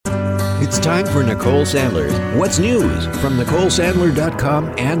It's time for Nicole Sandler's What's News from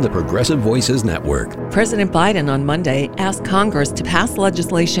NicoleSandler.com and the Progressive Voices Network. President Biden on Monday asked Congress to pass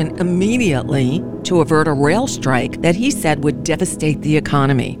legislation immediately to avert a rail strike that he said would devastate the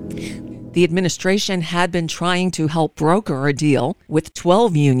economy. The administration had been trying to help broker a deal with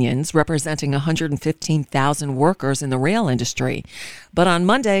 12 unions representing 115,000 workers in the rail industry. But on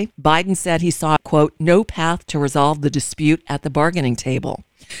Monday, Biden said he saw, quote, no path to resolve the dispute at the bargaining table.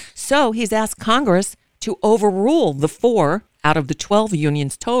 So he's asked Congress to overrule the 4 out of the 12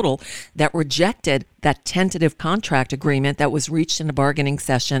 unions total that rejected that tentative contract agreement that was reached in a bargaining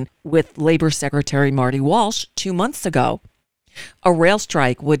session with Labor Secretary Marty Walsh 2 months ago. A rail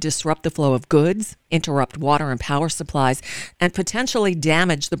strike would disrupt the flow of goods, interrupt water and power supplies, and potentially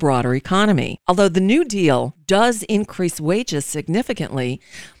damage the broader economy. Although the New Deal does increase wages significantly,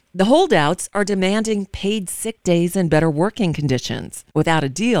 the holdouts are demanding paid sick days and better working conditions. Without a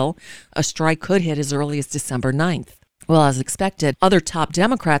deal, a strike could hit as early as December 9th. Well, as expected, other top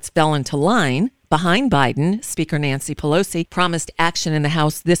Democrats fell into line. Behind Biden, Speaker Nancy Pelosi promised action in the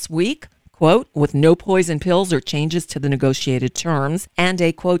House this week, quote, with no poison pills or changes to the negotiated terms, and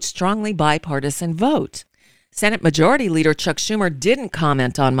a, quote, strongly bipartisan vote. Senate Majority Leader Chuck Schumer didn't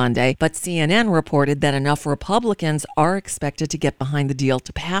comment on Monday, but CNN reported that enough Republicans are expected to get behind the deal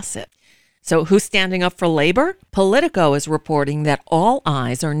to pass it. So who's standing up for labor? Politico is reporting that all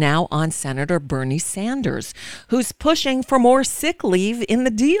eyes are now on Senator Bernie Sanders, who's pushing for more sick leave in the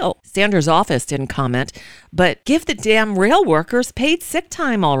deal. Sanders' office didn't comment, but give the damn rail workers paid sick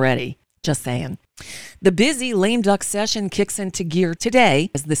time already. Just saying. The busy lame duck session kicks into gear today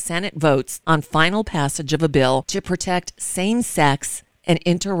as the Senate votes on final passage of a bill to protect same-sex and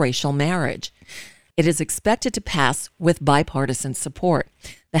interracial marriage. It is expected to pass with bipartisan support.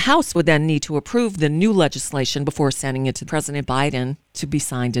 The House would then need to approve the new legislation before sending it to President Biden to be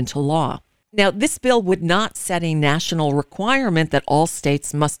signed into law. Now, this bill would not set a national requirement that all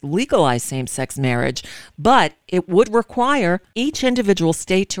states must legalize same-sex marriage, but it would require each individual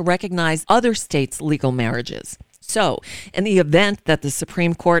state to recognize other states' legal marriages. So, in the event that the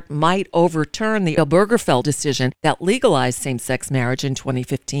Supreme Court might overturn the Obergefell decision that legalized same-sex marriage in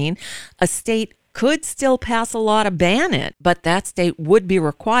 2015, a state could still pass a law to ban it, but that state would be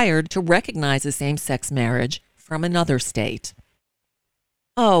required to recognize a same-sex marriage from another state.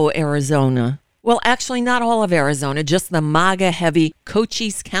 Oh, Arizona. Well, actually, not all of Arizona, just the MAGA-heavy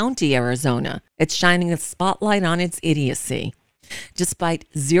Cochise County, Arizona. It's shining a spotlight on its idiocy. Despite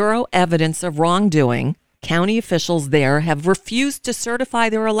zero evidence of wrongdoing, county officials there have refused to certify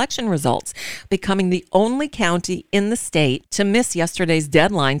their election results, becoming the only county in the state to miss yesterday's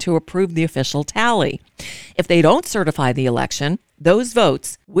deadline to approve the official tally. If they don't certify the election, those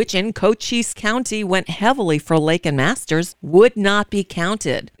votes, which in Cochise County went heavily for Lake and Masters, would not be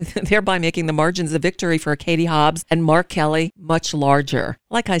counted, thereby making the margins of victory for Katie Hobbs and Mark Kelly much larger.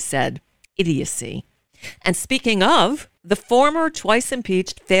 Like I said, idiocy. And speaking of, the former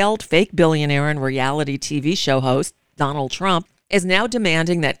twice-impeached failed fake billionaire and reality TV show host, Donald Trump, is now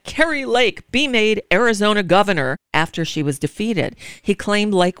demanding that Kari Lake be made Arizona governor after she was defeated. He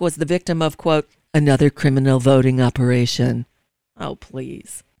claimed Lake was the victim of, quote, another criminal voting operation. Oh,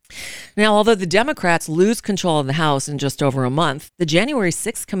 please. Now, although the Democrats lose control of the House in just over a month, the January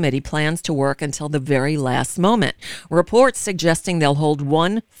 6th committee plans to work until the very last moment. Reports suggesting they'll hold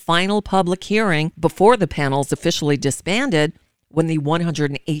one final public hearing before the panel's officially disbanded when the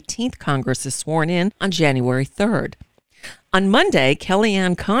 118th Congress is sworn in on January 3rd. On Monday,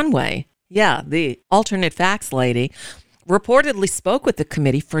 Kellyanne Conway, the alternate facts lady, reportedly spoke with the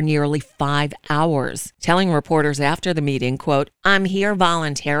committee for nearly 5 hours, telling reporters after the meeting, quote, I'm here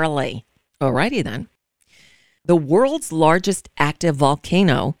voluntarily. Alrighty then. The world's largest active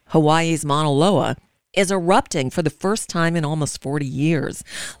volcano, Hawaii's Mauna Loa, is erupting for the first time in almost 40 years.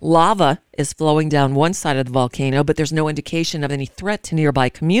 Lava is flowing down one side of the volcano, but there's no indication of any threat to nearby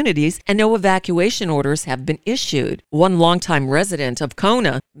communities, and no evacuation orders have been issued. One longtime resident of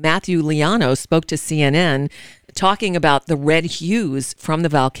Kona, Matthew Liano, spoke to CNN, talking about the red hues from the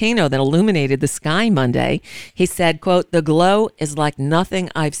volcano that illuminated the sky Monday. He said, quote, the glow is like nothing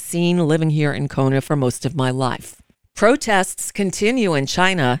I've seen living here in Kona for most of my life. Protests continue in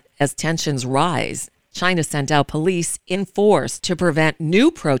China as tensions rise. China sent out police in force to prevent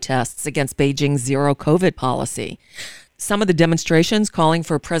new protests against Beijing's zero COVID policy. Some of the demonstrations calling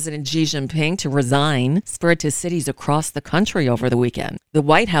for President Xi Jinping to resign spread to cities across the country over the weekend. The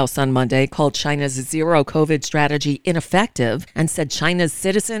White House on Monday called China's zero COVID strategy ineffective and said China's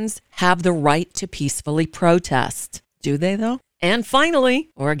citizens have the right to peacefully protest. Do they, though? And finally,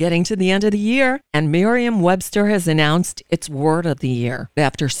 we're getting to the end of the year, and Merriam-Webster has announced its word of the year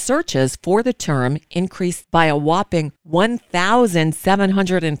after searches for the term increased by a whopping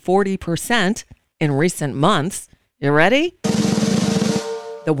 1,740% in recent months. You ready?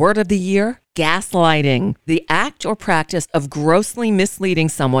 The word of the year, gaslighting, the act or practice of grossly misleading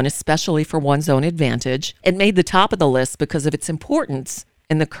someone, especially for one's own advantage. It made the top of the list because of its importance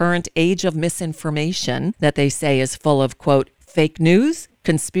in the current age of misinformation that they say is full of, quote, fake news,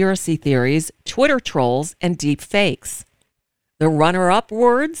 conspiracy theories, Twitter trolls, and deep fakes. The runner-up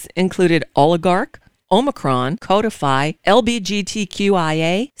words included oligarch, Omicron, codify,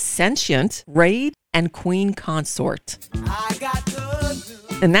 LBGTQIA, sentient, raid, and queen consort.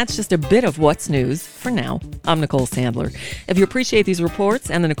 And that's just a bit of what's news for now. I'm Nicole Sandler. If you appreciate these reports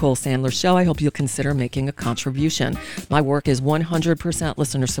and the Nicole Sandler Show, I hope you'll consider making a contribution. My work is 100%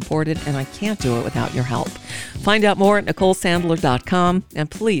 listener supported, and I can't do it without your help. Find out more at NicoleSandler.com, and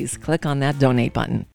please click on that donate button.